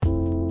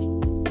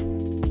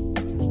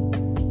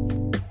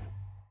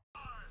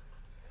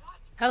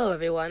Hello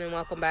everyone and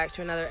welcome back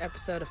to another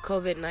episode of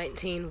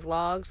COVID-19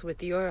 Vlogs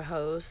with your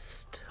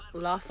host,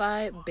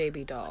 Lo-Fi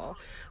Baby Doll,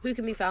 who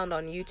can be found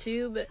on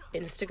YouTube,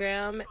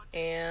 Instagram,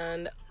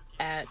 and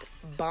at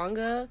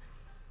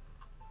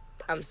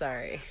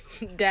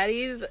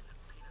Daddies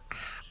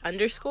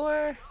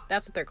underscore,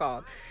 that's what they're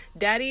called,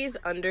 Daddies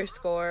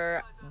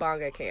underscore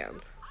Bonga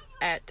Cam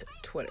at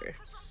Twitter.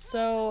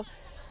 So,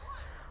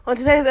 on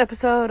today's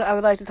episode, I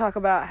would like to talk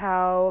about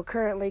how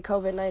currently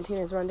COVID-19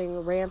 is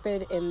running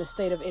rampant in the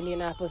state of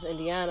Indianapolis,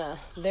 Indiana.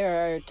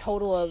 There are a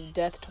total of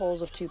death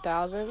tolls of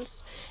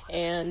 2,000s,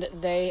 and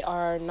they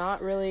are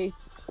not really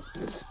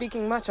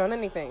speaking much on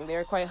anything. They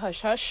are quite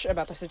hush-hush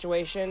about the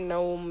situation.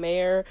 No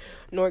mayor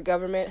nor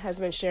government has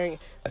been sharing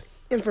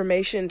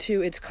information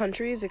to its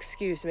countries.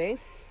 Excuse me.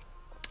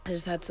 I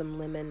just had some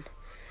lemon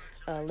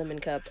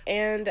cup,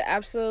 and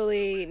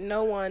absolutely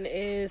no one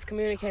is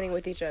communicating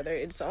with each other.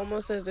 It's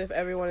almost as if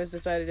everyone has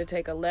decided to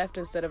take a left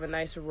instead of a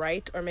nice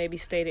right, or maybe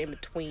stayed in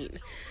between.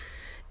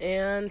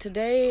 And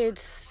today it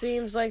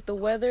seems like the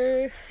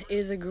weather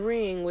is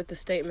agreeing with the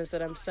statements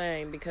that I'm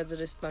saying because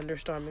it is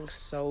thunderstorming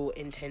so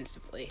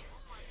intensively.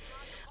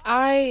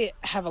 I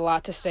have a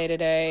lot to say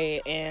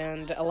today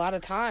and a lot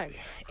of time,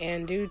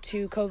 and due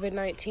to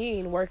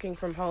COVID-19, working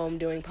from home,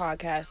 doing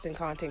podcasts and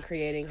content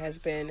creating has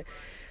been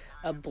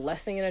a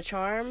blessing and a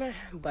charm,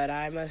 but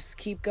I must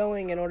keep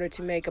going in order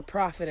to make a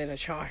profit and a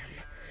charm.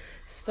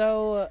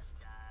 So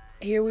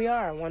here we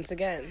are once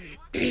again.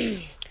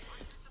 The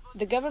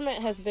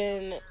government has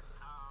been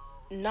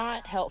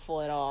not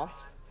helpful at all.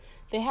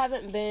 They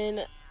haven't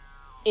been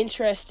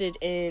interested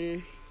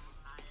in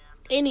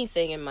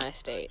anything in my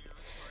state.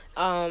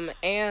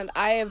 And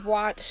I have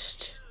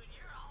watched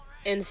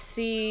and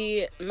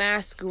see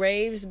mass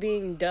graves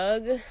being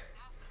dug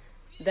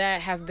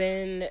that have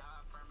been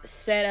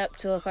set up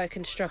to look like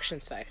construction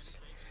sites.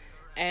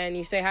 And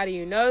you say, how do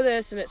you know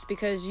this? And it's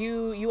because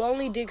you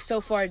only dig so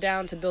far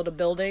down to build a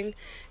building.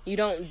 You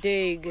don't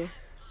dig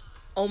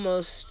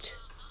almost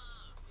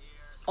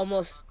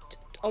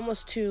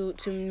to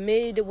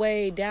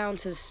midway down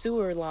to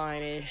sewer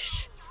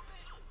line-ish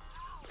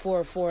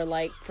for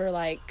like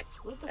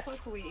what the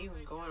fuck are we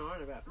even going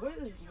on about?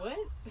 What?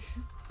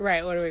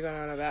 Right, what are we going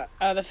on about?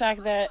 The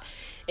fact that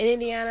in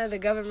Indiana, the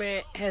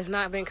government has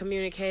not been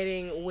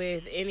communicating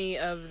with any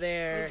of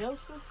their...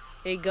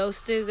 They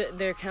ghosted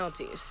their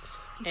counties.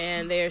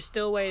 And they are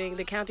still waiting.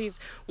 The counties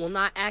will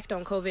not act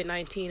on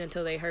COVID-19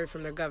 until they heard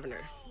from their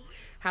governor.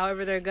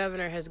 However, their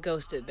governor has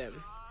ghosted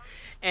them.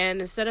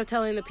 And instead of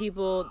telling the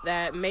people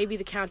that maybe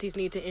the counties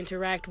need to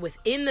interact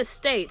within the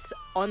states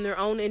on their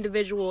own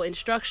individual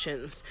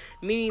instructions,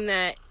 meaning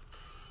that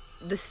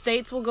the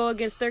states will go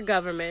against their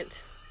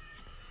government,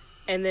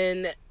 and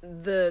then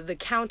the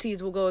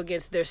counties will go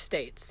against their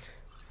states.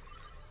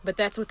 But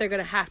that's what they're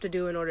going to have to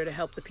do in order to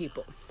help the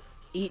people.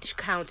 Each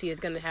county is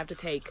going to have to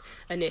take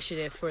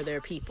initiative for their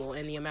people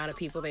and the amount of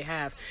people they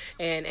have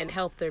and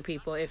help their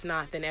people. If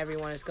not, then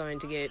everyone is going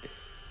to get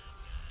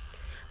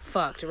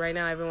fucked. Right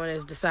now, everyone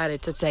has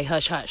decided to say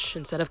hush hush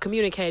instead of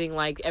communicating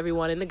like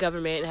everyone in the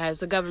government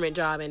has a government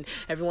job, and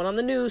everyone on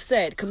the news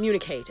said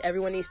communicate.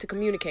 Everyone needs to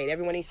communicate.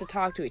 Everyone needs to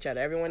talk to each other.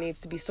 Everyone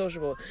needs to be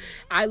sociable.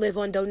 I live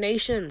on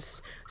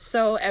donations,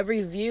 so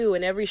every view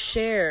and every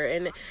share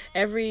and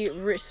every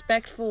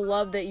respectful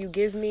love that you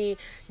give me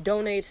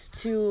donates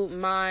to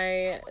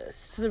my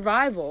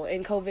survival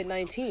in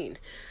COVID-19.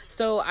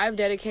 So I've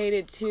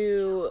dedicated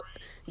to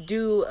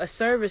do a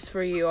service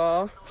for you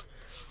all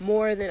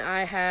more than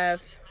I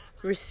have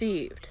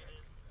received.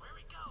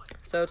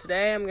 So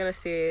today I'm gonna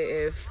see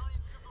if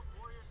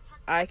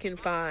I can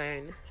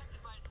find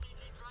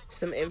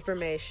some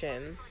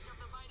information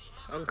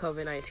on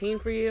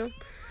COVID-19 for you.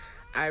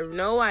 I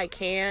know I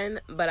can,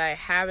 but I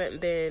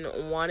haven't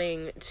been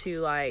wanting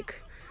to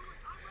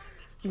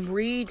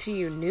read to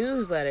you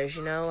newsletters,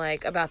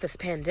 about this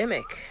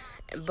pandemic.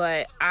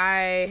 But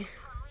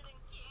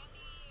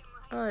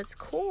it's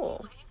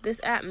cool. This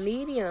app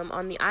Medium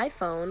on the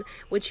iPhone,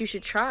 which you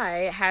should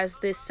try, has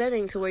this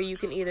setting to where you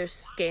can either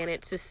scan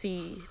it to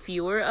see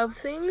fewer of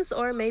things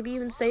or maybe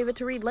even save it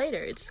to read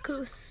later. It's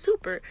cool,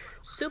 super,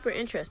 super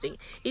interesting.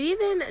 It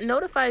even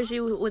notifies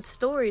you with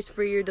stories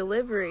for your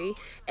delivery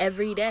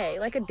every day,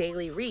 like a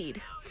daily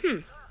read.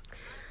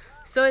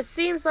 So it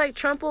seems like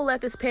Trump will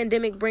let this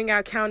pandemic bring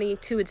our county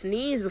to its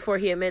knees before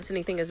he admits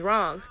anything is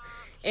wrong.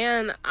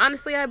 And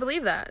honestly, I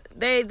believe that.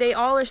 They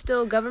all are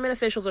still, government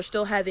officials are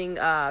still having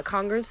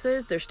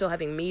congresses, they're still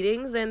having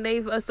meetings, and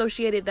they've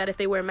associated that if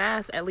they wear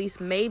masks, at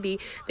least maybe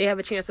they have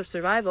a chance of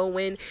survival,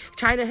 when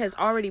China has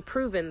already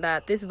proven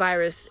that this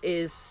virus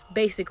is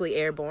basically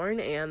airborne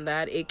and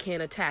that it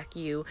can attack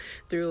you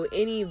through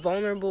any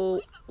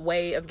vulnerable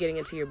way of getting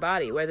into your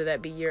body, whether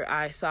that be your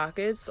eye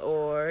sockets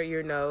or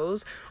your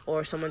nose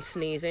or someone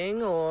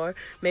sneezing, or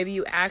maybe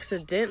you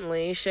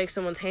accidentally shake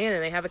someone's hand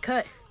and they have a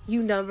cut.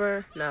 You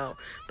never know.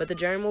 But the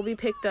germ will be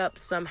picked up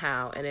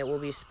somehow and it will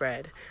be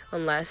spread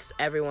unless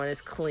everyone is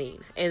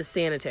clean and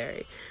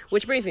sanitary.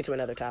 Which brings me to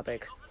another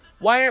topic.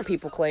 Why aren't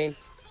people clean?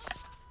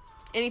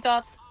 Any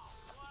thoughts?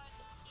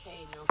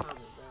 Hey, no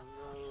comment, bro.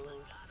 No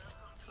comment.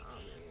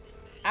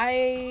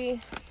 People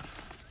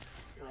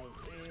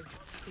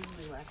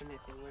be laughing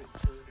at their work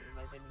too.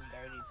 Like they be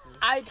dirty too.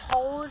 I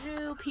told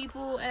you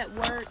people at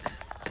work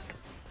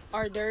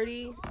are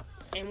dirty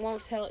and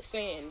won't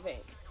say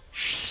anything.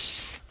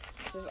 This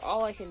is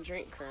all I can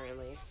drink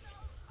currently.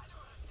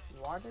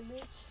 Water,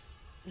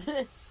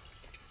 bitch.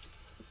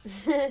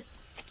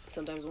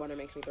 Sometimes water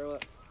makes me throw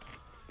up.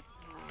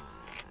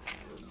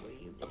 Boy,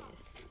 you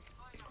nasty.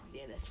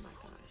 Yeah, that's my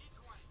kind.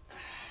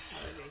 All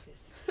I drink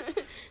is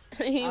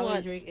He all I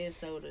wants drink is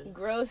soda.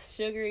 gross,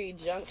 sugary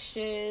junk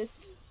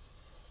shiz.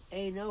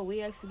 Hey, no,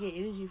 we actually get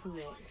energy from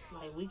that.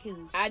 Like we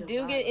can. I do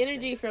survive get off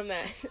energy from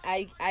that.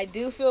 I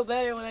do feel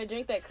better when I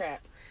drink that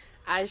crap.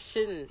 I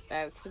shouldn't.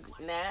 That's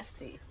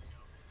nasty.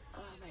 Oh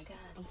my god.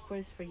 that. Of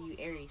course, for you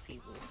Aries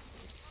people,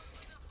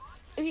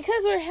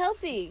 Because we're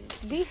healthy.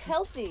 Be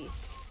healthy.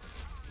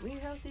 we're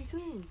healthy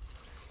too.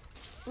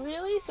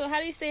 Really? So how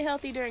do you stay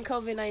healthy during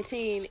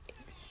COVID-19?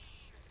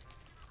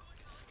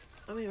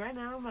 I mean, right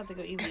now I'm about to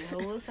go eat me a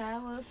whole little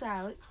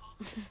salad.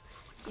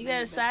 You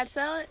got a side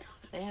salad?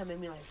 They have made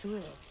me like 2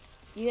 of them.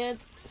 You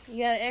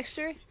got an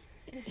extra?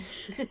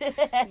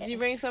 Did you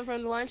bring some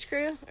from the lunch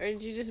crew? Or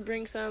did you just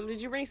bring some?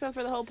 Did you bring some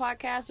for the whole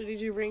podcast? Or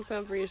did you bring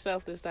some for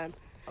yourself this time?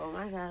 Oh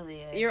my god,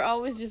 yeah. You're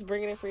always just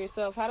bringing it for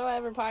yourself. How do I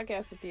ever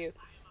podcast with you?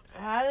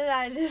 How did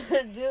I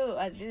do?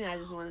 I didn't. I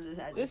just wanted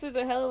to. This is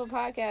a hell of a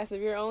podcast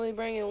if you're only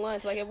bringing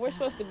lunch. Like, if we're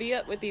supposed to be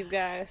up with these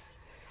guys,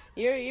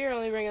 you're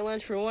only bringing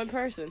lunch for one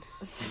person.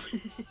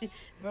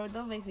 Bro,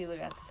 don't make me look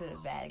out to the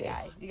bad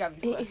guy. You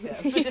got me fucked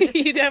up.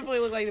 You definitely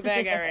look like the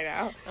bad guy right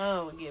now.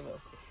 Oh, give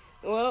up.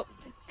 Well,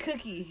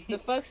 Cookie. the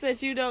fucks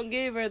that you don't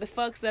give are the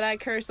fucks that I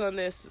curse on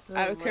this.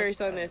 I curse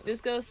on this.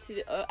 This goes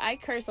to... I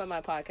curse on my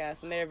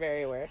podcast, and they're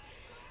very aware.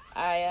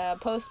 I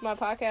post my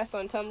podcast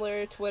on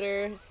Tumblr,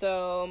 Twitter,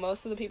 so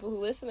most of the people who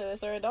listen to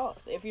this are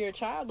adults. If you're a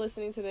child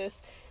listening to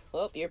this,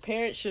 well, your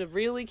parents should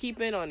really keep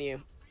in on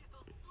you.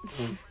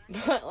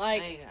 But,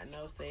 like... I ain't got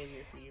no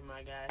savior for you,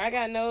 my guy. I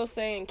got no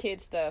say in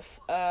kid stuff.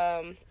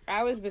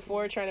 I was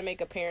before trying to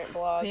make a parent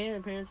blog.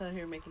 Parents out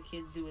here making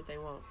kids do what they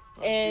want.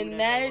 And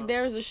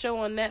there's a show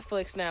on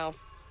Netflix now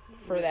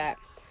for that.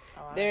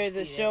 Oh, There is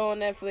a show on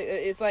Netflix.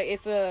 It's like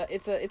it's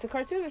a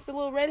cartoon. It's the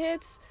little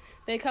redheads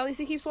that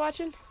Khaleesi keeps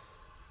watching.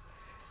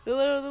 The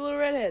little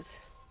redheads.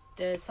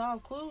 They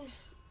solve clues.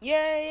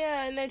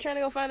 Yeah, and they're trying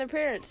to go find their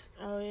parents.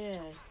 Oh yeah.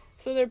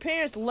 So their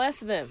parents left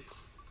them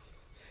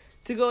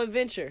to go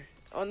adventure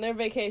on their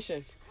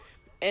vacation.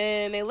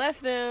 And they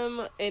left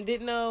them and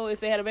didn't know if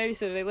they had a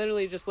babysitter. They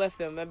literally just left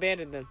them,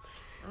 abandoned them.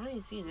 I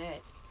ain't seen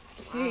that.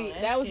 See,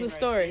 Wow, that was the shit right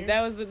story.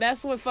 there.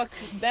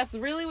 That's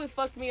really what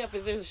fucked me up.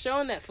 Is there's a show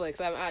on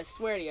Netflix. I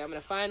swear to you, I'm gonna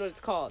find what it's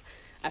called.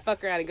 I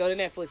fuck around and go to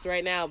Netflix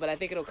right now, but I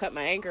think it'll cut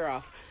my anchor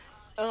off.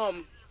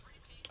 And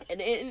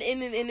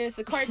it's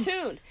a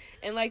cartoon,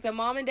 and like the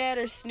mom and dad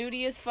are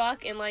snooty as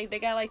fuck, and like they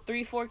got like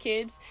 3-4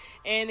 kids,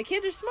 and the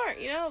kids are smart,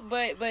 you know,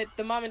 but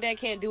the mom and dad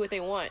can't do what they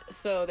want,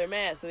 so they're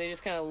mad, so they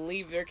just kind of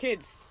leave their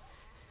kids.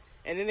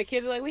 And then the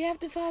kids are like, we have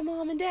to find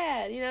mom and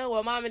dad, you know.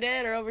 Well, mom and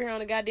dad are over here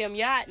on a goddamn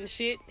yacht and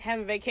shit,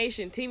 having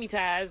vacation, teamy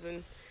ties,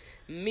 and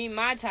me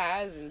my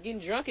ties, and getting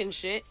drunk and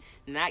shit,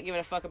 not giving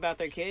a fuck about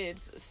their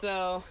kids.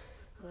 So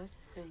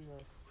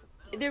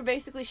they're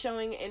basically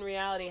showing in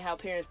reality how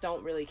parents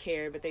don't really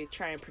care, but they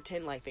try and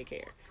pretend like they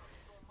care.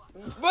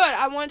 But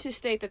I want to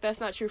state that that's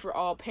not true for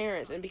all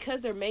parents. And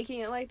because they're making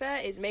it like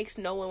that, it makes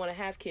no one want to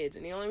have kids.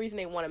 And the only reason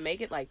they want to make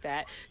it like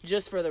that,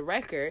 just for the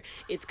record,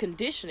 is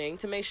conditioning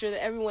to make sure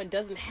that everyone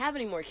doesn't have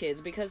any more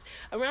kids. Because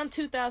around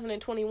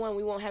 2021,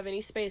 we won't have any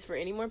space for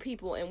any more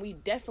people. And we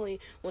definitely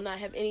will not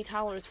have any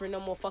tolerance for no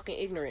more fucking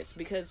ignorance.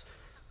 Because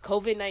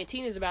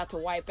COVID-19 is about to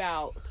wipe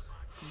out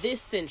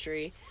this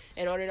century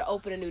in order to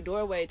open a new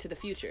doorway to the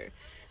future.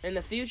 And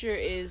the future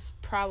is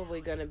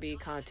probably going to be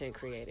content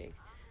creating.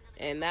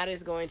 And that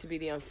is going to be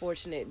the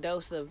unfortunate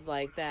dose of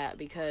like that,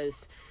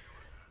 because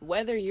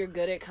whether you're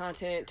good at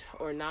content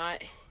or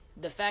not,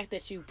 the fact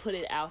that you put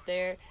it out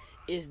there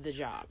is the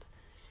job.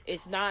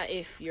 It's not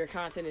if your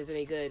content is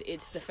any good.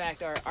 It's the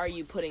fact, are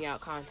you putting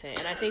out content?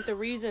 And I think the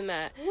reason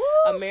that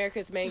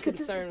America's main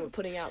concern with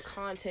putting out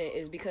content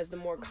is because the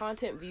more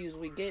content views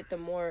we get, the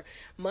more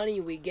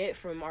money we get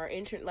from our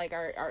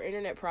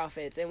internet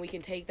profits, and we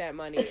can take that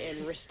money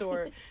and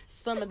restore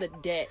some of the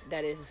debt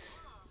that is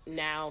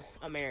now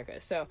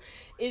America. So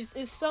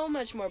it's so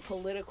much more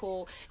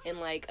political and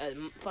like a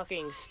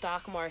fucking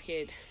stock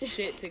market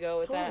shit to go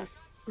with that.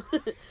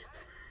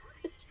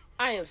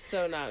 I am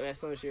so not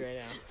messing with you right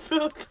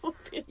now.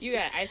 You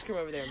got ice cream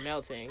over there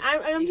melting.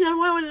 I'm the one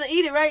wanting to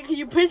eat it, right? Can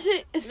you pinch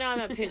it? No, I'm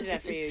not pinching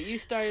that for you. You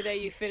started that,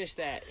 you finished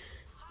that.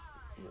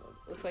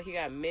 Looks like you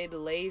got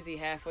mid-lazy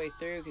halfway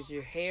through because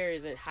your hair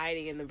isn't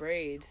hiding in the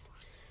braids.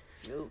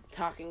 Nope.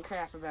 Talking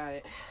crap about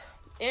it.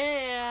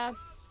 Yeah.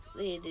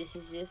 Yeah, this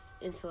is just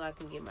until I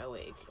can get my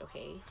wig,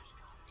 okay?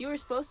 You were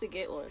supposed to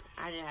get one.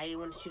 I didn't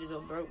want you to go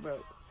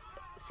broke.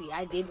 See,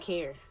 I did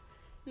care.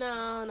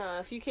 No.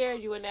 If you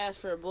cared, you wouldn't ask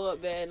for a blow-up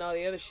bed and all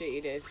the other shit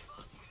you did.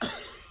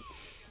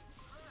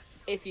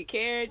 If you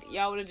cared,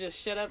 y'all would have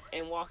just shut up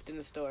and walked in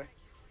the store.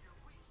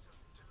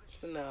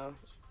 So no.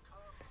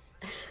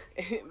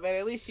 but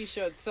at least you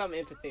showed some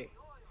empathy.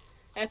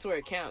 That's where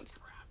it counts.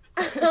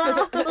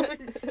 Oh,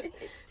 shit.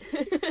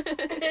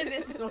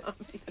 This is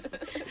mommy.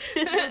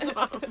 This is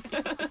mommy.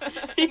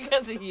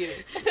 Because of you.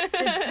 It's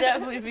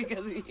definitely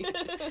because of you.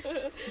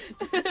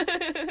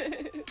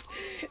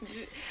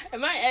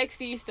 And my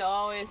ex used to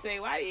always say,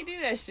 why do you do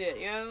that shit?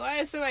 You know, why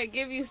does somebody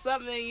give you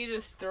something and you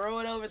just throw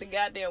it over the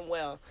goddamn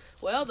well?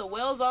 Well, the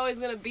well's always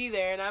going to be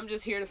there, and I'm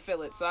just here to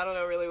fill it, so I don't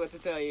know really what to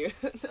tell you.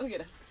 I'm going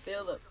to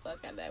fill the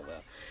fuck out of that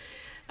well.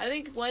 I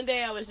think one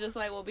day I was just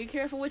like, well, be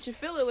careful what you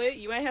fill it with.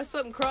 You might have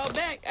something crawl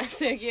back. I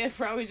said, yeah,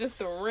 probably just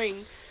the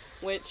ring,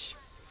 which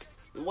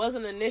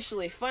wasn't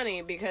initially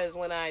funny because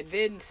when I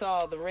did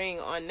saw The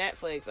Ring on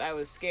Netflix, I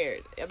was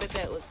scared. I bet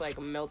that looks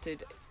like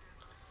melted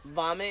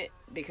vomit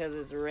because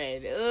it's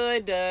red. Oh,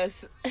 it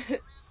does.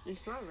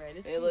 It's not red.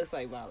 It's It looks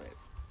like vomit.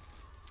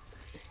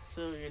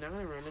 So you're not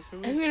going to ruin this for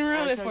me? I'm going to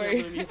ruin it for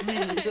you.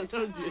 I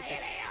told you.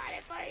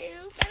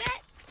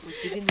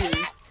 What you can do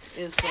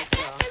is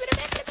fuck off.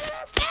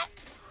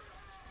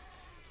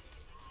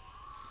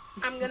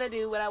 I'm gonna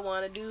do what I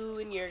want to do,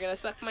 and you're gonna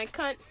suck my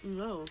cunt.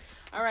 No.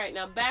 All right,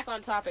 now back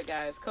on topic,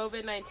 guys.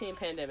 COVID-19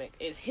 pandemic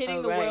is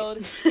hitting the right.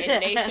 world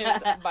and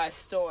nations by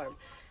storm.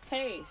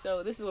 Hey,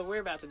 so this is what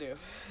we're about to do.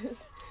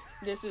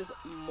 This is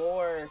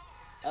more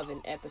of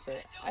an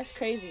episode. That's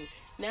crazy.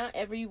 Now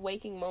every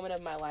waking moment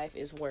of my life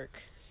is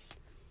work.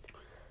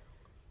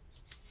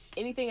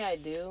 Anything I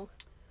do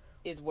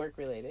is work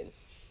related.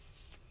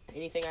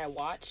 Anything I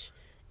watch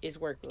is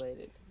work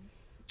related.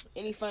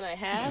 Any fun I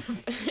have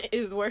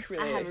is work I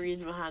related. have a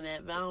reason behind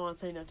that, but I don't want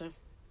to say nothing.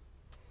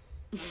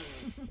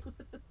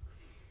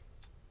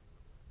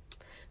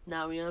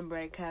 Now we on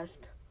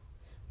broadcast.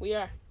 We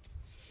are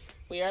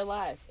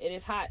live. It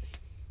is hot.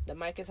 The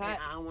mic is hot. And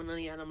I don't want none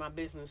of y'all know my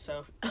business,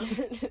 so.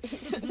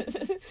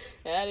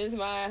 That is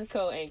my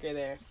co-anchor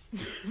there.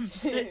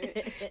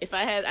 If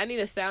I need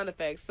a sound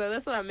effect, so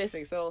that's what I'm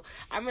missing. So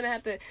I'm gonna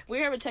have to.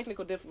 We're having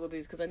technical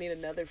difficulties because I need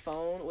another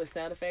phone with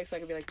sound effects. So I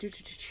can be like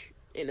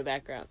in the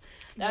background.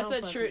 That's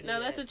a true.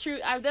 No, that's a true.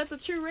 That's a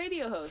true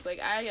radio host.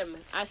 Like I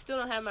still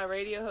don't have my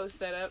radio host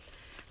set up.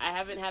 I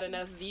haven't had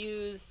enough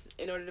views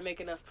in order to make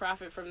enough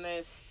profit from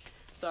this.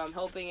 So I'm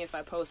hoping if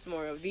I post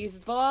more of these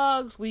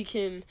vlogs, we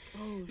can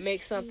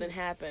make something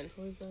happen.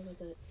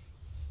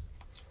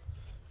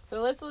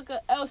 So let's look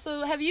at. Oh,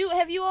 so have you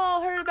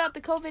all heard about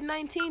the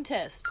COVID-19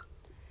 test?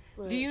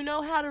 What? Do you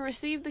know how to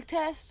receive the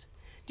test?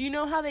 Do you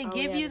know how they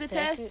give you the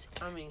test?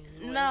 I mean,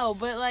 No,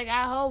 but like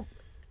I hope.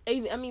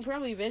 I mean,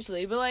 probably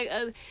eventually, but like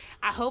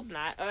I hope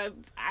not. I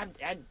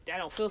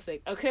don't feel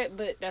sick. Okay,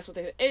 but that's what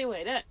they.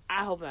 Anyway,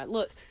 I hope not.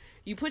 Look,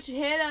 you put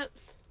your head up.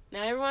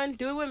 Now everyone,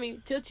 do it with me.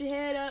 Tilt your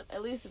head up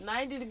at least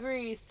 90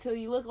 degrees till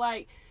you look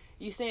like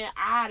you saying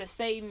ah to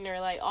Satan or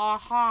like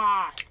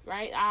ah,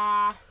 right?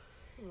 Ah.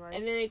 Right.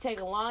 And then they take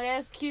a long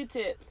ass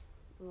Q-tip.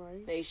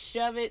 Right. They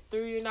shove it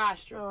through your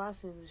nostril. Oh, I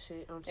seen this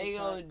shit on TikTok. They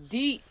go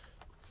deep.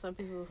 Some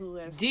people who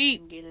have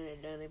Deep. getting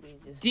it done, they be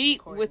just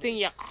Deep within it.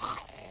 your.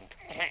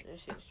 That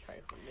shit's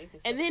trifling.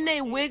 And then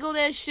they wiggle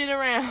that shit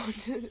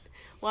around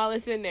while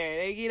it's in there.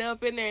 They get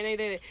up in there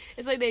and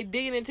it's like they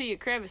digging into your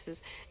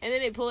crevices. And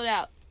then they pull it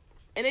out.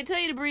 And they tell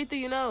you to breathe through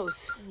your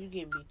nose. You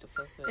getting beat the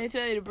fuck up. They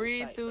tell you to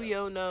breathe through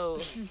your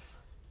nose.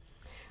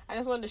 I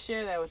just wanted to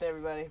share that with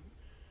everybody.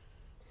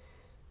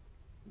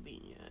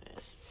 Beating your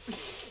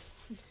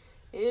ass.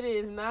 It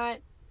is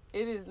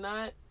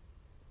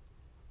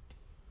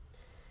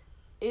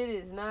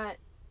not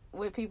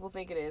what people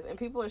think it is. And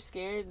people are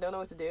scared and don't know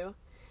what to do.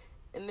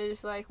 And they're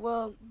just like,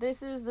 well,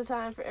 this is the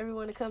time for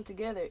everyone to come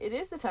together. It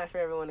is the time for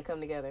everyone to come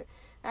together.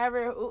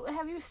 However,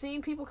 have you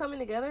seen people coming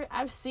together?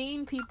 I've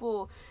seen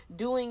people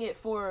doing it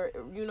for,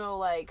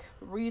 like,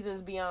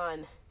 reasons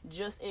beyond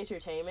just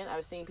entertainment.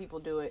 I've seen people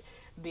do it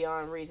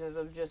beyond reasons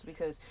of just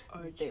because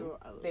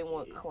they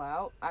want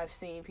clout. I've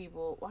seen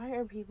people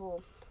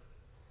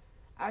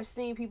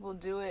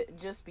do it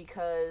just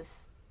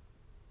because...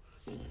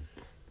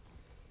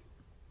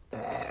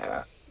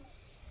 Wow,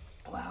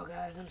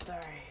 guys, I'm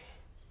sorry.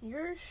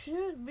 You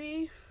should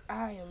be.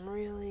 I am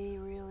really,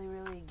 really,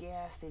 really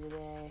gassy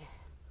today.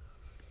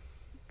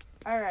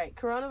 Alright,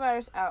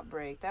 coronavirus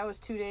outbreak. That was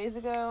 2 days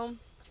ago.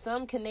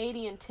 Some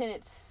Canadian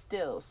tenants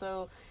still.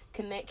 So,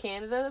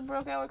 Canada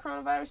broke out with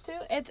coronavirus too?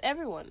 It's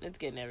everyone. It's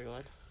getting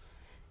everyone.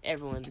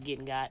 Everyone's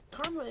getting got.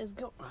 Karma is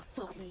going... Oh,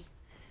 fuck me.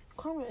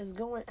 Karma is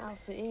going out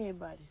for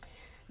everybody.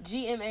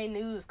 GMA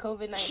News,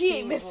 COVID-19. She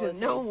ain't missing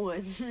no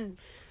one.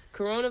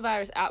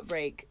 Coronavirus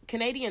outbreak.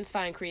 Canadians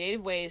find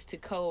creative ways to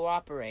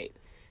cooperate.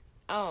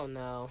 Oh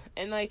no.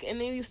 And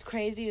what's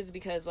crazy is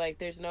because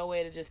there's no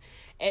way to just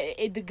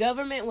the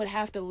government would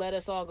have to let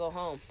us all go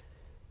home.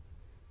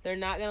 They're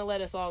not gonna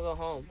let us all go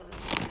home.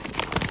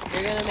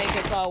 They're gonna make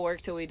us all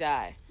work till we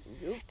die.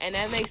 Yep. And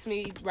that makes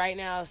me right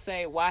now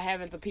say, why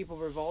haven't the people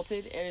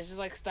revolted? And it's just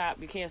like,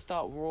 stop, you can't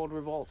stop world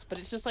revolts. But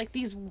it's just like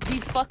these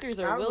fuckers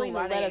are willing to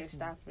let us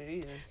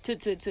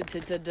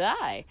to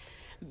die.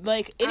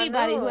 Like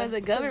anybody who has a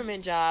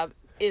government job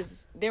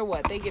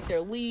they get their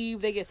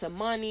leave, they get some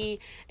money,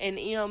 and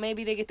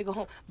maybe they get to go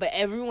home. But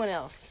everyone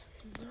else,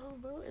 No,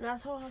 bro. And I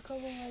told her,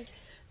 like,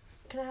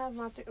 can I have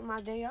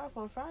my day off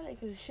on Friday?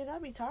 Because, shit, I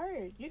be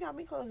tired. You got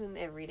me closing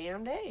every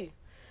damn day.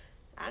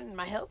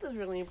 My health is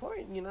really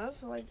important, you know?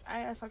 So, like,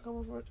 I asked her come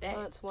over that.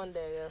 Well, it's one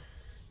day, yeah.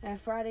 That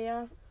Friday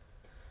off.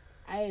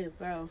 Hey,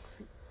 bro,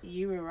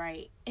 you were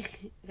right.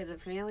 Because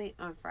apparently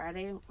on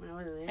Friday, when I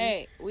wasn't there.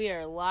 Hey, we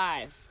are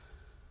live.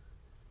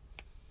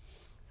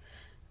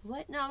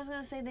 What? No, I was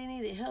going to say they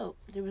needed help.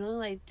 There was only,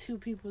 like, 2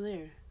 people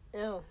there.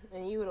 Ew,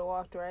 and you would have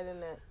walked right in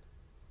that.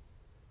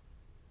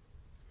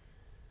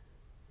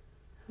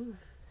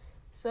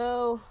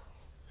 So,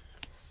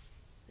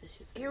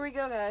 here we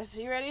go, guys.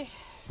 You ready?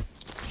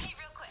 Hey,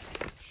 real quick.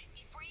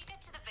 Before you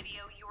get to the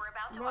video you were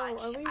about to Bro,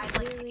 watch, are we I'd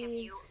like to give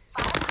really- you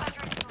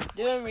 500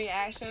 Doing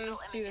reactions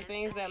to the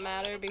things that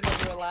matter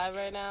because we're live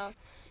right now?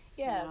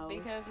 Yeah, No.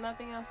 because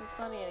nothing else is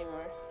funny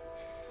anymore.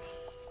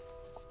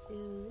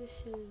 Dude,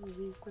 this shit would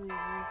be funny.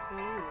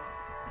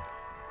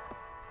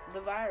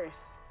 The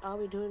virus. All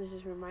we're doing is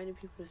just reminding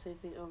people the same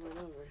thing over and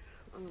over.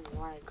 I don't know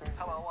why I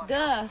cried.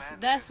 Duh,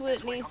 that's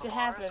what needs to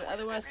happen.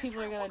 Otherwise,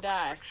 people are gonna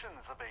die.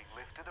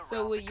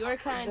 So what your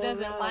kind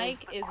doesn't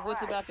like is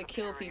what's about to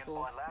kill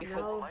people.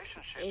 Because No, it's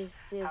just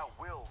they're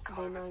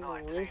not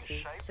gonna listen.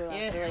 So I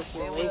yes, feel like they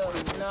you're will.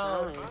 wasting your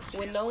No, time.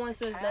 when no one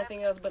says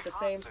nothing else but the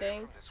same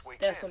thing,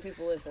 that's when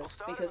people listen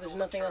because there's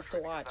nothing else to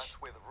watch.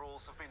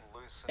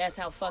 That's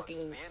how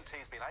fucking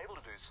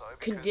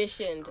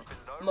conditioned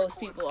most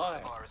people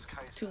are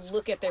to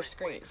look at their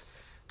screens.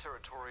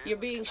 You're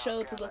being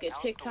shown to look at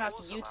TikTok,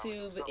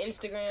 YouTube,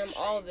 Instagram,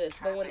 all of this,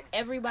 but when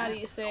everybody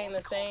is saying the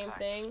same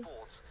thing,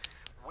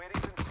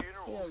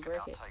 you don't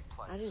break it.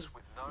 I didn't.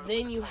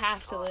 Then you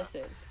have to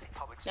listen.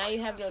 Now you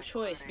have no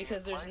choice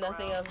because there's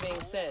nothing else being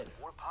said.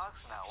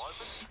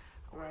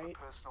 Right.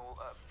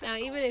 Now,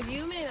 even if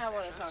you may not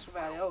want to talk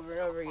about it over and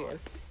over again,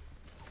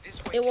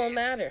 it won't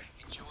matter.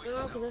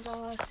 No, because that's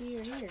all I see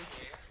or hear.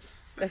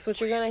 That's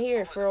what you're going to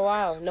hear for a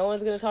while. No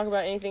one's going to talk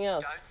about anything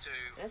else.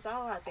 That's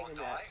all I think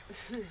about.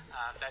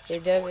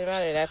 It doesn't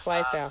matter. That's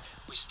life now.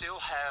 We still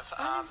have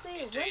I'm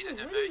saying, indeed an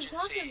what are you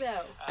talking emergency.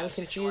 about? I'm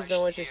confused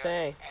on what you're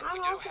saying. And we I'm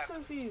do also have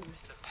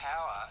confused. the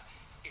power,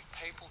 if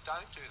people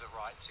don't do the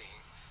right thing,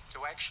 to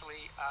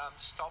actually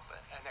stop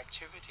an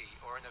activity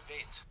or an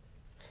event.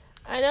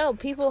 I know.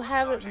 People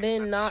haven't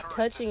been not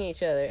touching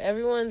each other.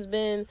 Everyone's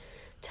been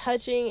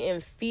touching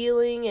and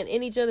feeling and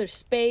in each other's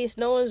space.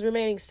 No one's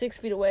remaining 6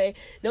 feet away.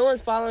 No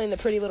one's following the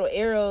pretty little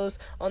arrows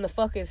on the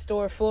fucking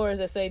store floors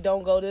that say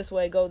don't go this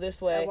way, go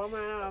this way.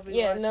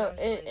 Yeah, no,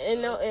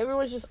 and no,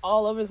 everyone's just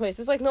all over the place.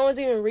 It's like no one's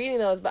even reading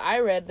those, but I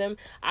read them.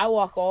 I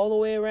walk all the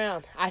way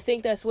around. I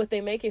think that's what they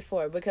make it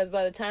for, because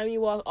by the time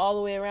you walk all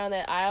the way around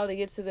that aisle to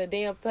get to the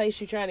damn place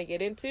you're trying to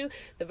get into,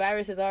 the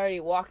virus has already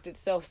walked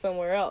itself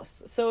somewhere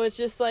else. So it's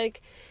just like,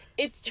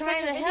 it's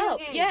trying like to a video help.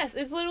 game. Yes,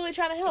 it's literally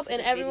trying to help, and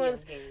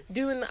everyone's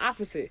doing the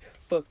opposite.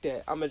 Fuck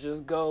that. I'm gonna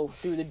just go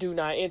through the do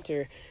not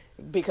enter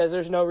because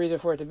there's no reason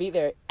for it to be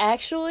there.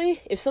 Actually,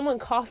 if someone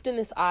coughed in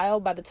this aisle,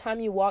 by the time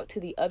you walk to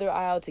the other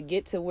aisle to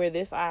get to where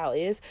this aisle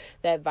is,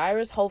 that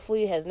virus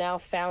hopefully has now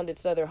found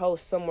its other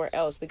host somewhere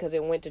else because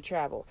it went to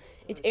travel.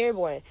 It's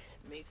airborne.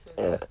 Makes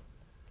sense.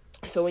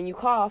 So when you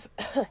cough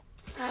and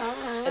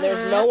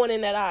there's no one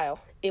in that aisle,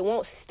 it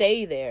won't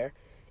stay there.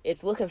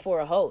 It's looking for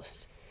a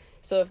host.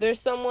 So if there's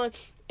someone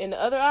in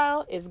the other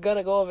aisle, it's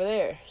gonna go over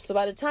there. So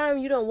by the time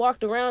you done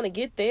walked around and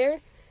get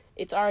there,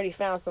 it's already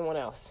found someone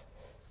else.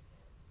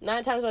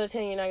 9 times out of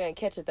 10, you're not gonna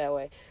catch it that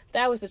way.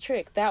 That was the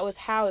trick. That was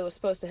how it was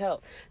supposed to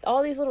help.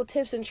 All these little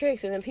tips and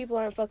tricks, and then people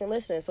aren't fucking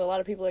listening. So a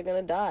lot of people are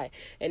gonna die,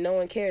 and no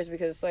one cares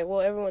because it's like,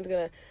 well, everyone's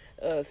gonna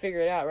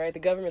figure it out, right? The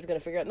government's gonna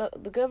figure it out. No,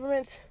 the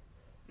government's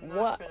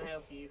what? Gonna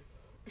help you.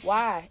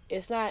 Why?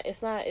 It's not like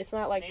They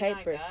not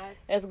paper. God.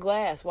 It's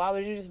glass. Why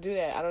would you just do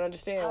that? I don't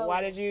understand. Oh.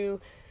 Why did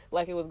you,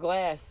 like it was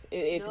glass?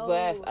 It's No,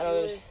 glass. I don't.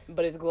 it was-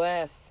 But it's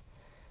glass.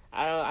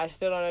 I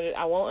still don't.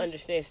 I won't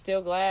understand. It's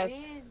still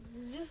glass.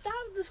 Man, just stop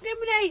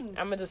discriminating.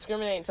 I'm gonna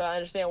discriminate until I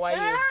understand why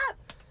Shut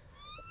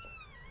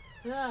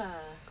you up. Ah,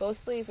 go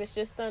sleep. It's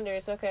just thunder.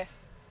 It's okay.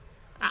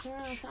 turn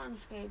on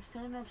soundscape.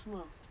 Stand up some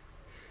more.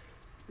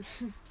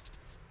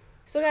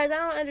 So guys, I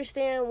don't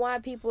understand why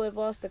people have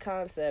lost the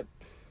concept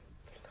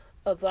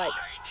of like,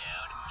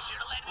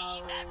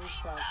 Oh,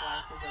 fuck,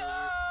 life is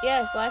over.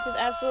 yes, life is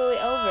absolutely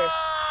over.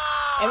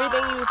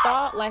 Everything you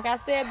thought, like I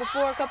said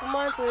before a couple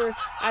months,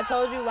 I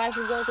told you life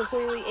was going to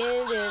completely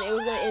end and it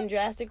was going to end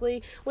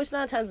drastically, which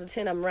 9 times out of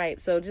 10 I'm right.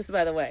 So just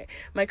by the way,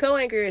 my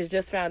co-anchor has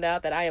just found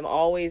out that I am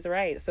always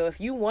right. So if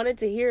you wanted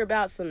to hear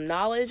about some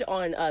knowledge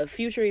on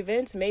future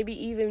events, maybe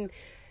even,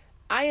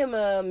 I am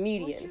a Won't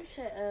median. you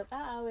shut up?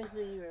 I always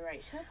knew you were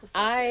right. Shut the fuck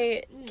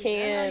I up. I know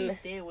can you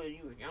said when you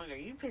were younger.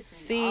 You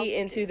pissed me off see with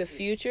into the this shit.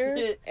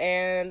 future,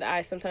 and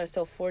I sometimes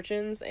tell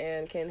fortunes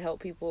and can help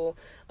people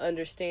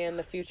understand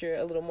the future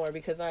a little more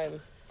because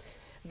I'm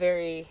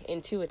very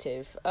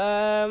intuitive.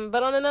 But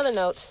on another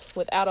note,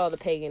 without all the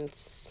pagan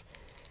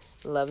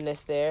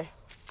loveness there,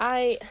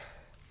 I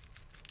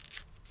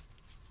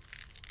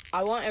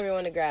want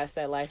everyone to grasp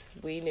that life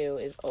we knew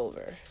is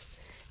over,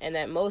 and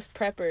that most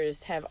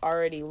preppers have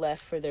already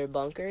left for their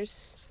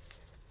bunkers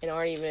and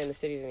aren't even in the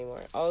cities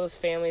anymore. All those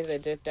families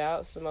that dipped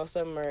out, so most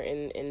of them are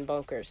in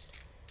bunkers.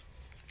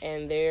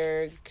 And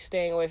they're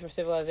staying away from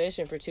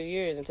civilization for 2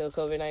 years until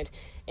COVID-19.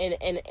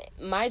 And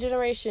my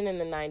generation in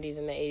the 90s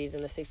and the 80s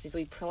and the 60s,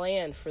 we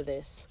planned for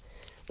this.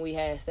 We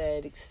had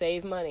said,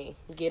 save money,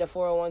 get a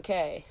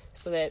 401k,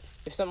 so that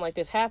if something like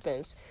this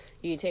happens,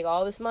 you can take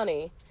all this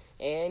money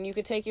and you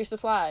could take your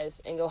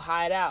supplies and go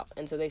hide out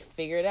until they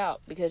figure it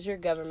out, because your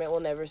government will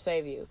never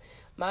save you.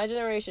 My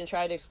generation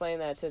tried to explain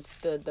that to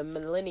the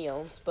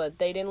millennials, but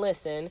they didn't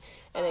listen,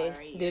 and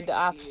they did the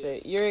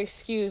opposite. You're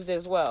excused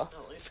as well,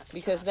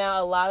 because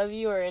now a lot of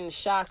you are in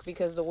shock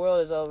because the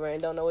world is over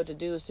and don't know what to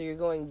do, so you're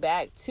going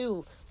back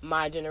to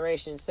my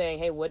generation saying,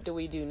 hey, what do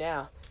we do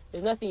now?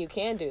 There's nothing you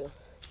can do.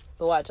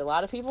 But watch, a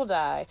lot of people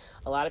die,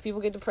 a lot of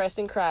people get depressed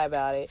and cry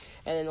about it,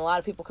 and then a lot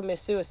of people commit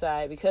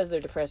suicide because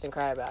they're depressed and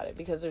cry about it,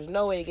 because there's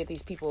no way to get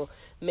these people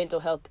mental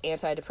health,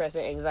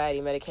 antidepressant,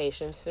 anxiety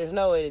medications. There's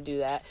no way to do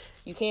that.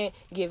 You can't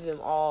give them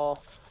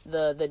all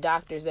the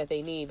doctors that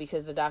they need,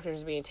 because the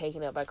doctors are being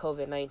taken up by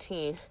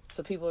COVID-19.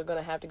 So people are going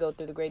to have to go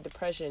through the Great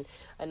Depression,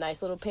 a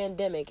nice little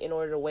pandemic, in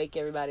order to wake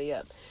everybody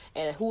up.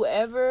 And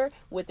whoever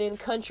within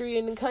country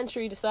and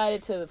country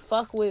decided to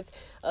fuck with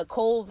a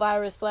cold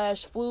virus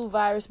 / flu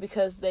virus,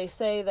 because they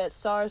say that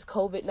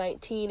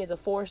SARS-CoV-19 is a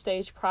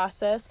 4-stage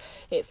process.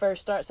 It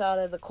first starts out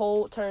as a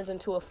cold, turns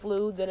into a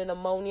flu, then a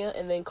pneumonia,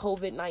 and then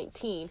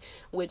COVID-19,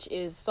 which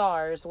is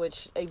SARS,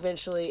 which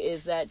eventually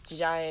is that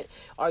giant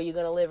are you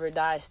going to live or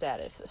die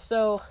status.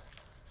 So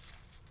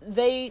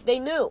they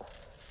knew.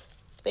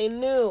 They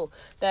knew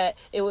that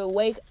it would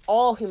wake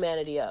all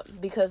humanity up,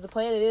 because the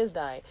planet is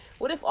dying.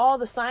 What if all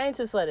the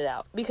scientists let it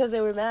out because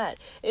they were mad?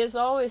 It's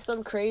always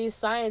some crazy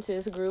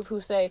scientist group who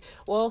say,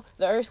 well,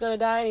 the Earth's going to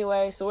die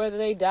anyway, so whether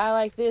they die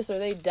like this or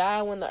they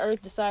die when the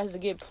Earth decides to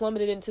get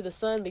plummeted into the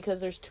sun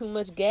because there's too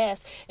much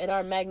gas and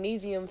our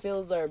magnesium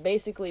fields are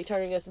basically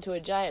turning us into a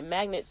giant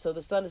magnet, so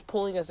the sun is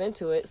pulling us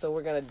into it, so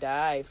we're going to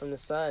die from the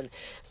sun.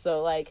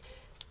 So, like,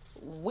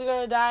 we're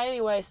going to die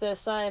anyway, says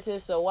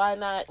scientists, so why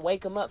not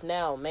wake them up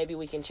now? Maybe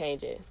we can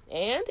change it.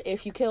 And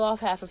if you kill off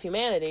half of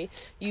humanity,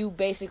 you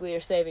basically are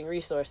saving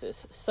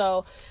resources.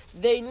 So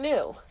they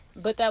knew,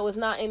 but that was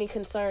not any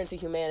concern to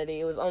humanity.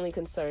 It was only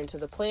concern to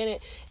the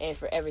planet and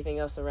for everything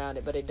else around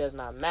it, but it does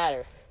not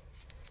matter,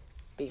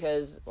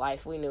 because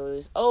life we knew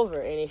is over.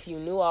 And if you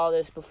knew all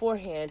this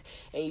beforehand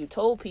and you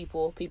told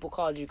people, people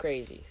called you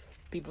crazy.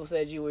 People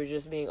said you were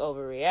just being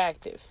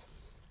overreactive.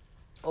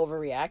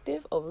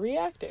 Overreactive?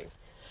 Overreacting.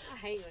 I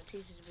hate when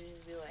teachers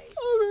be like,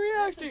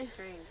 overreacting. That's a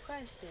strange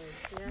question.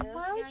 You know?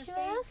 Why would you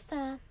ask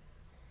that?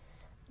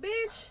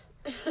 Bitch.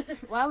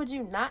 Why would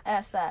you not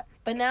ask that?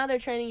 But now they're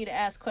training you to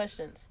ask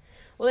questions.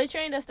 Well, they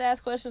trained us to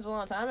ask questions a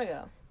long time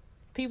ago.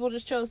 People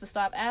just chose to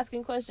stop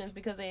asking questions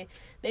because they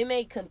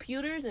made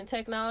computers and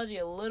technology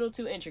a little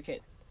too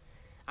intricate.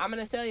 I'm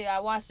going to tell you, I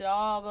watched it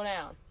all go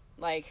down.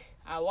 Like,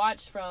 I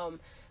watched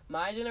from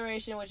my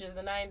generation, which is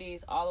the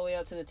 90s, all the way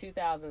up to the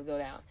 2000s go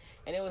down.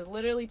 And it was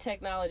literally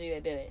technology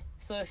that did it.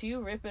 So if you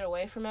rip it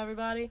away from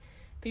everybody,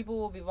 people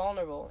will be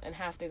vulnerable and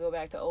have to go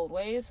back to old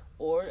ways,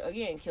 or,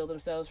 again, kill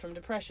themselves from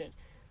depression,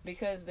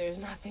 because there's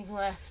nothing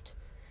left.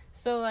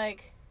 So,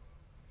 like,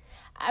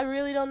 I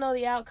really don't know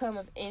the outcome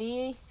of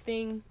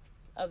anything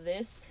of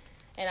this,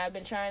 and I've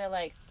been trying to,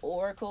 like,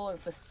 oracle and,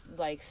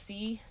 like,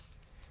 see,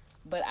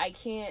 but I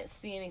can't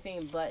see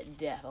anything but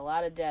death. A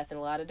lot of death and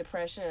a lot of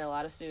depression and a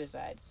lot of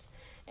suicides.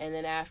 And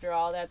then after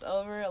all that's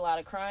over, a lot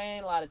of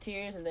crying, a lot of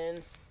tears, and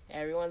then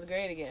everyone's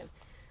great again.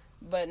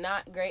 But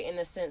not great in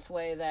the sense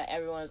way that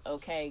everyone's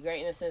okay.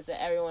 Great in the sense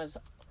that everyone's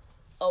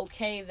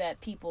okay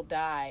that people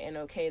die, and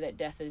okay that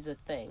death is a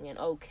thing, and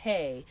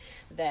okay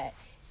that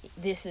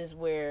this is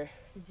where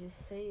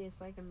just say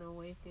it's like an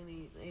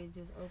awakening. It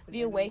just opens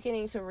the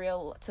awakening to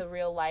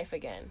real life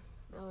again.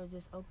 No, it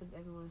just opens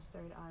everyone's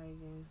third eye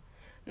again.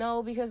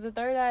 No, because the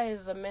third eye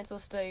is a mental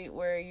state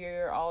where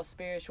you're all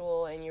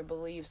spiritual and your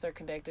beliefs are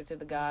connected to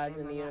the gods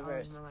in the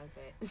universe.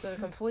 So they're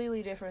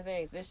completely different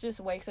things. This just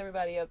wakes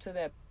everybody up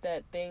to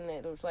that thing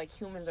that looks like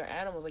humans are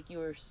animals. Like,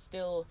 you are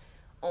still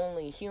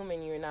only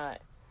human. You're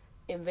not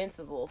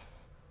invincible.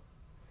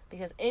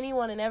 Because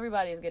anyone and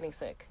everybody is getting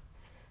sick.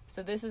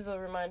 So this is a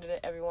reminder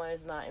that everyone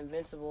is not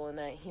invincible and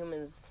that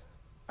humans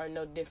are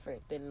no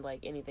different than, like,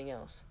 anything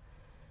else.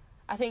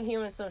 I think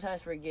humans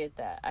sometimes forget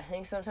that. I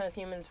think sometimes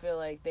humans feel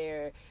like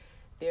they're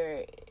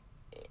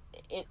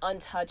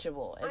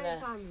untouchable. And I'm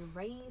talking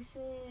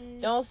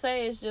racist. Don't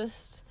say it's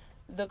just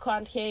the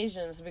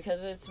Caucasians,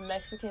 because it's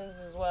Mexicans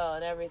as well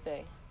and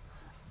everything.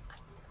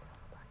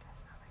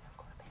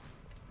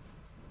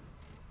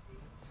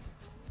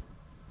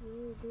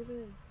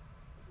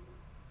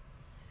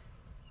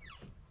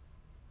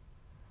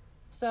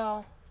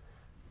 So,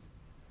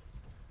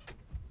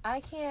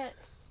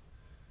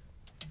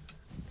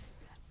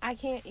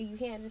 you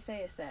can't just say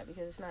it's that,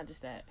 because it's not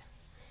just that.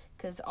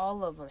 Because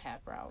all of them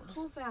have problems.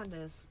 Who found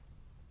us?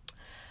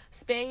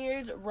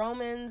 Spaniards,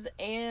 Romans,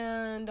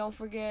 and don't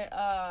forget,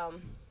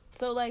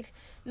 So, like,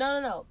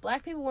 no.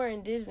 Black people were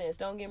indigenous,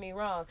 don't get me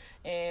wrong.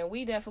 And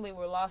we definitely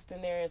were lost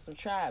in there in some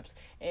tribes.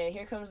 And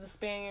here comes the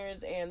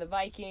Spaniards and the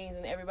Vikings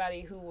and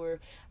everybody who were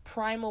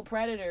primal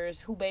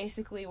predators who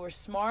basically were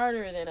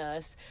smarter than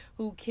us,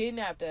 who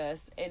kidnapped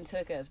us and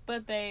took us.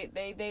 But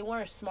they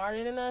weren't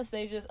smarter than us.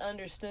 They just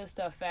understood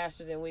stuff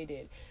faster than we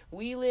did.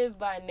 We lived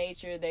by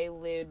nature. They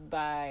lived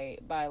by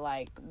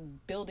like,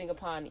 building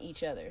upon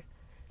each other.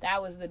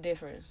 That was the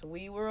difference.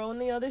 We were on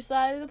the other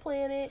side of the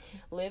planet,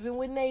 living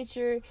with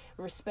nature,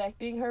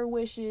 respecting her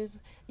wishes,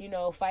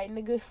 fighting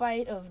the good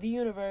fight of the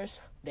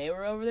universe. They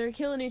were over there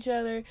killing each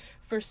other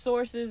for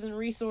sources and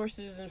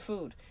resources and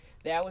food.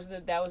 That was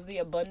the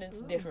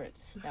abundance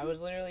difference. That was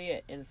literally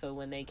it. And so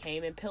when they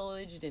came and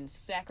pillaged and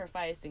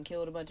sacrificed and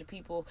killed a bunch of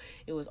people,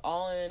 it was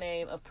all in the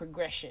name of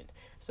progression.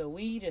 So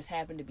we just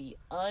happened to be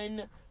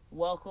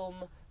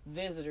unwelcome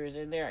visitors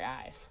in their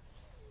eyes.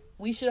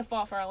 We should have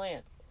fought for our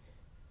land.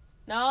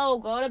 No,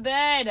 go to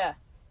bed.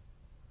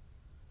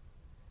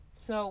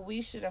 So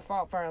we should have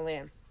fought for our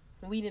land.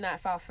 We did not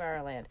fight for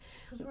our land.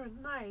 Because we're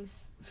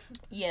nice.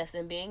 Yes,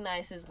 and being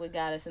nice is what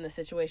got us in the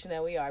situation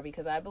that we are.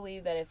 Because I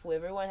believe that if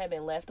everyone had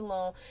been left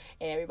alone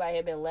and everybody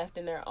had been left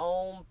in their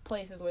own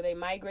places where they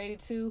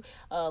migrated to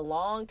a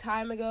long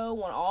time ago,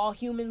 when all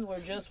humans were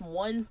just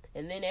one,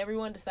 and then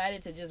everyone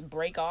decided to just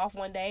break off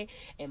one day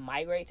and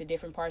migrate to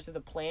different parts of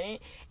the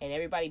planet, and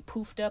everybody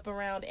poofed up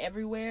around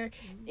everywhere,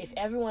 if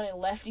everyone had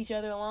left each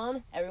other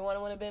alone, everyone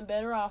would have been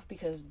better off,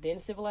 because then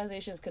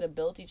civilizations could have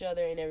built each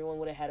other and everyone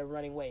would have had a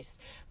running race.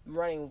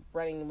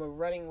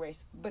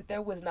 But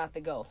that was not the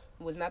goal.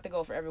 It was not the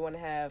goal for everyone to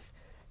have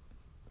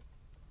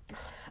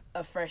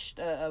a fresh,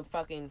 a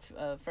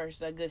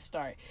good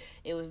start.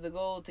 It was the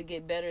goal to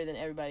get better than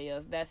everybody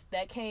else.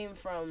 That came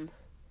from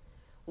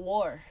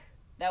war.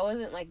 That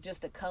wasn't like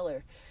just a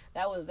color.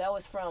 That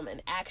was from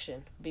an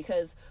action,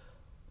 because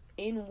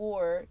in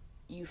war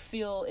you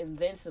feel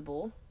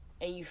invincible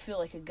and you feel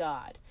like a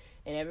god,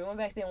 and everyone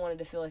back then wanted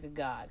to feel like a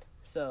god.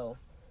 So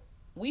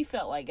we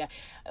felt like God.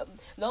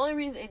 The only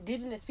reason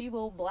indigenous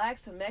people,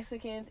 blacks,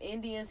 Mexicans,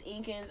 Indians,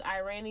 Incans,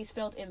 Iranians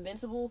felt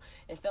invincible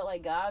and felt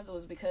like gods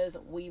was because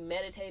we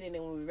meditated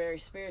and we were very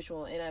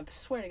spiritual. And I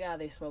swear to God,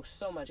 they smoked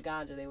so much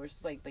ganja. They were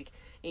just like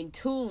in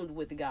tune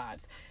with the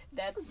gods.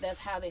 That's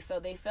how they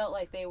felt. They felt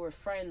like they were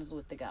friends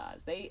with the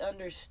gods. They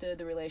understood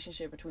the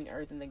relationship between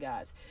Earth and the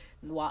gods.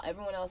 While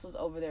everyone else was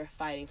over there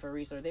fighting for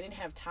resources, they didn't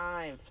have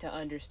time to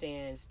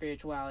understand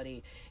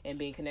spirituality and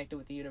being connected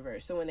with the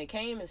universe. So when they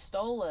came and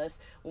stole us,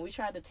 when we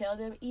tried to tell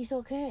them, it's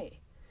okay,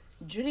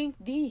 drink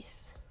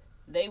this,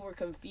 they were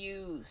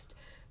confused.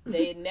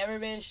 They had never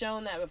been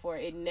shown that before.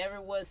 It never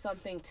was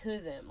something to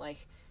them.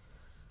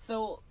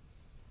 So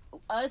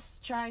us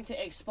trying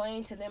to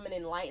explain to them and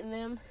enlighten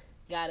them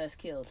got us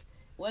killed.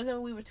 It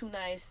wasn't we were too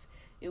nice.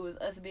 It was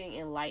us being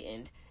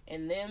enlightened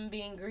and them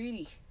being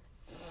greedy.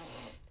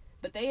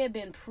 But they had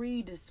been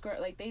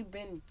they've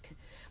been,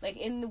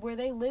 in where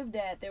they lived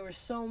at, there were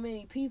so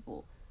many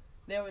people.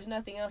 There was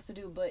nothing else to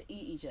do but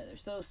eat each other.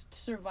 So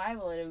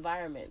survival and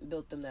environment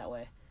built them that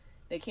way.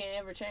 They can't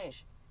ever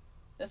change.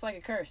 That's like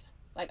a curse.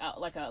 Like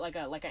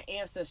an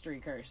ancestry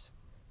curse.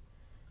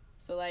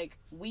 So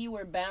we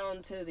were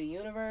bound to the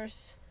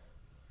universe,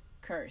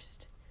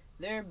 cursed.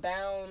 They're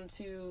bound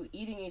to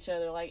eating each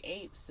other like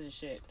apes and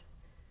shit.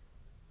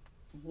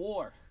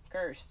 War,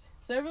 cursed.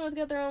 So everyone's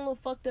got their own little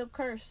fucked up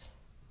curse.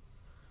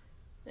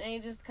 It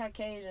ain't just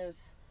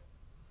Caucasians.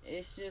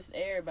 It's just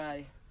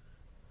everybody.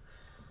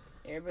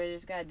 Everybody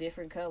just got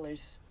different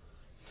colors.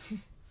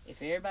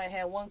 If everybody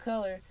had one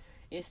color,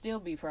 it'd still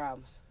be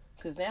problems.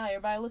 Because now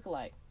everybody look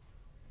alike.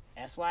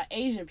 That's why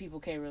Asian people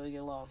can't really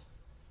get along.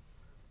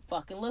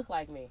 Fucking look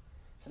like me.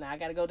 So now I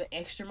gotta go the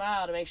extra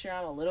mile to make sure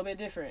I'm a little bit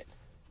different.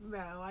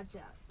 Bro, watch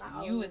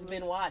out. You has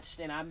been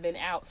watched and I've been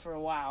out for a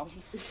while.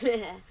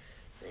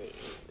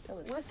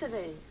 What's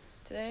today?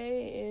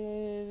 Today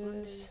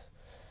is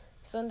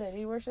Sunday. Do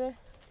you work today?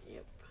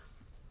 Yep.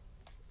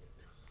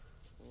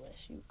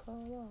 Unless you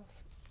call off.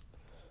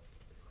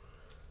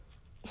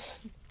 I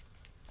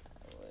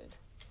would.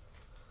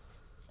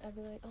 I'd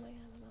be like, oh my God.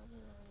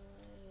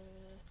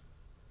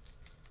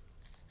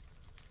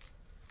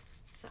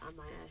 I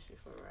might ask you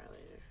for a ride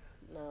later.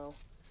 No.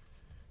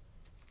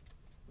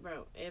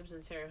 Bro, Ebbs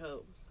and Terre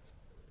Haute.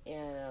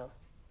 Yeah, I know.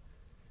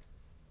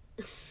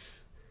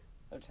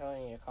 I'm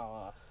telling you to call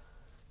off.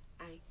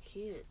 I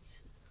can't.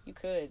 You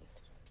could.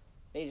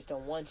 They just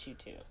don't want you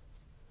to.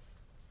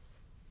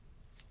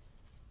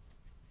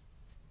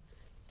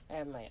 I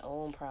have my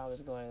own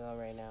problems going on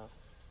right now.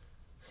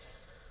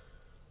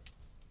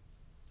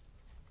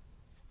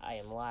 I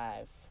am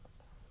live.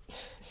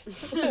 These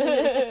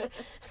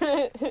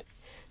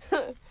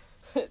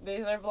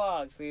are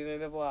vlogs. These are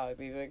the vlogs.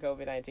 These are the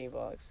COVID-19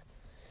 vlogs.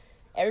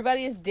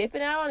 Everybody is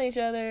dipping out on each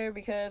other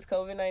because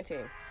COVID-19. It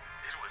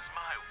was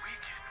my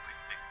weekend with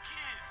the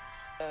kids.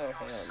 Oh, Your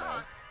hell no.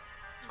 son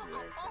took a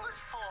bullet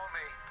for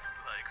me.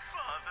 Like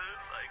father,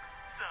 like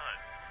son.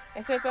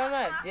 Except I'm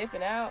not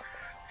dipping out.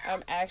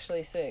 I'm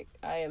actually sick.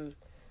 I am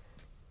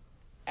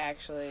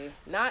actually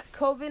not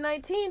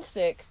COVID-19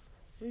 sick.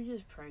 You're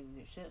just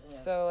pregnant. Shut up.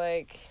 So,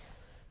 like,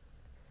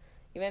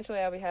 eventually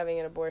I'll be having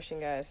an abortion,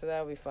 guys, so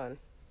that'll be fun.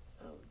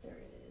 Oh, there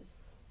it is.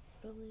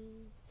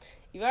 Spilling.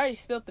 You've already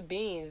spilt the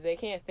beans. They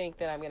can't think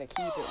that I'm going to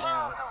keep it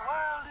now.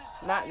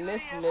 Not in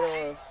this middle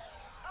of...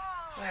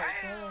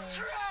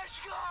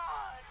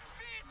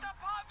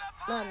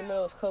 Not in the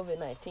middle of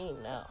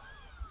COVID-19, no.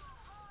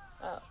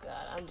 Oh,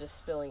 God, I'm just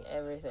spilling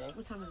everything.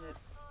 What time is it?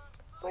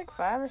 It's like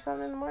 5 or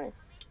something in the morning.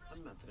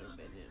 I'm about to go to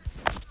bed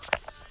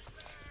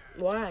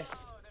now. Why?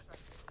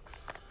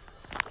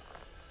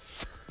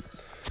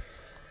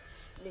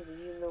 Nigga,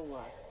 you know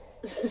why.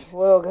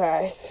 Well,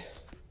 guys,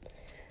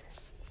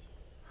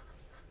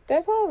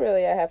 that's all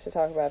really I have to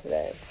talk about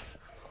today.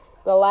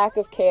 The lack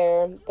of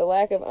care, the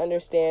lack of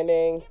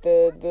understanding,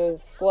 the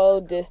slow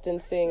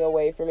distancing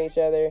away from each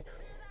other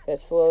that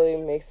slowly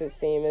makes it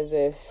seem as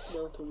if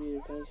No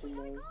communication,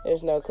 no.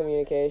 there's no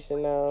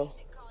communication, no.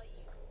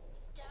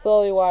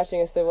 Slowly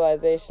watching a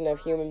civilization of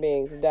human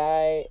beings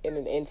die in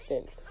an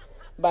instant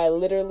by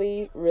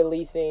literally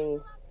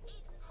releasing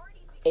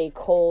a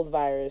cold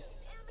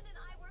virus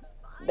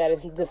that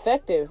is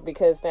defective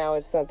because now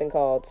it's something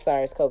called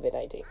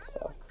SARS-CoV-19.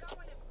 So,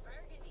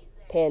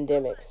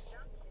 pandemics.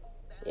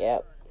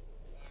 Yep.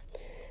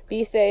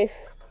 Be safe,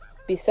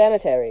 be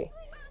sanitary,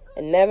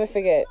 and never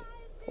forget,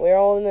 we're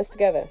all in this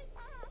together.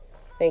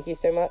 Thank you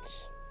so much.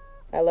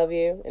 I love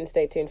you, and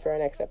stay tuned for our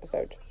next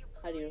episode.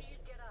 Adios.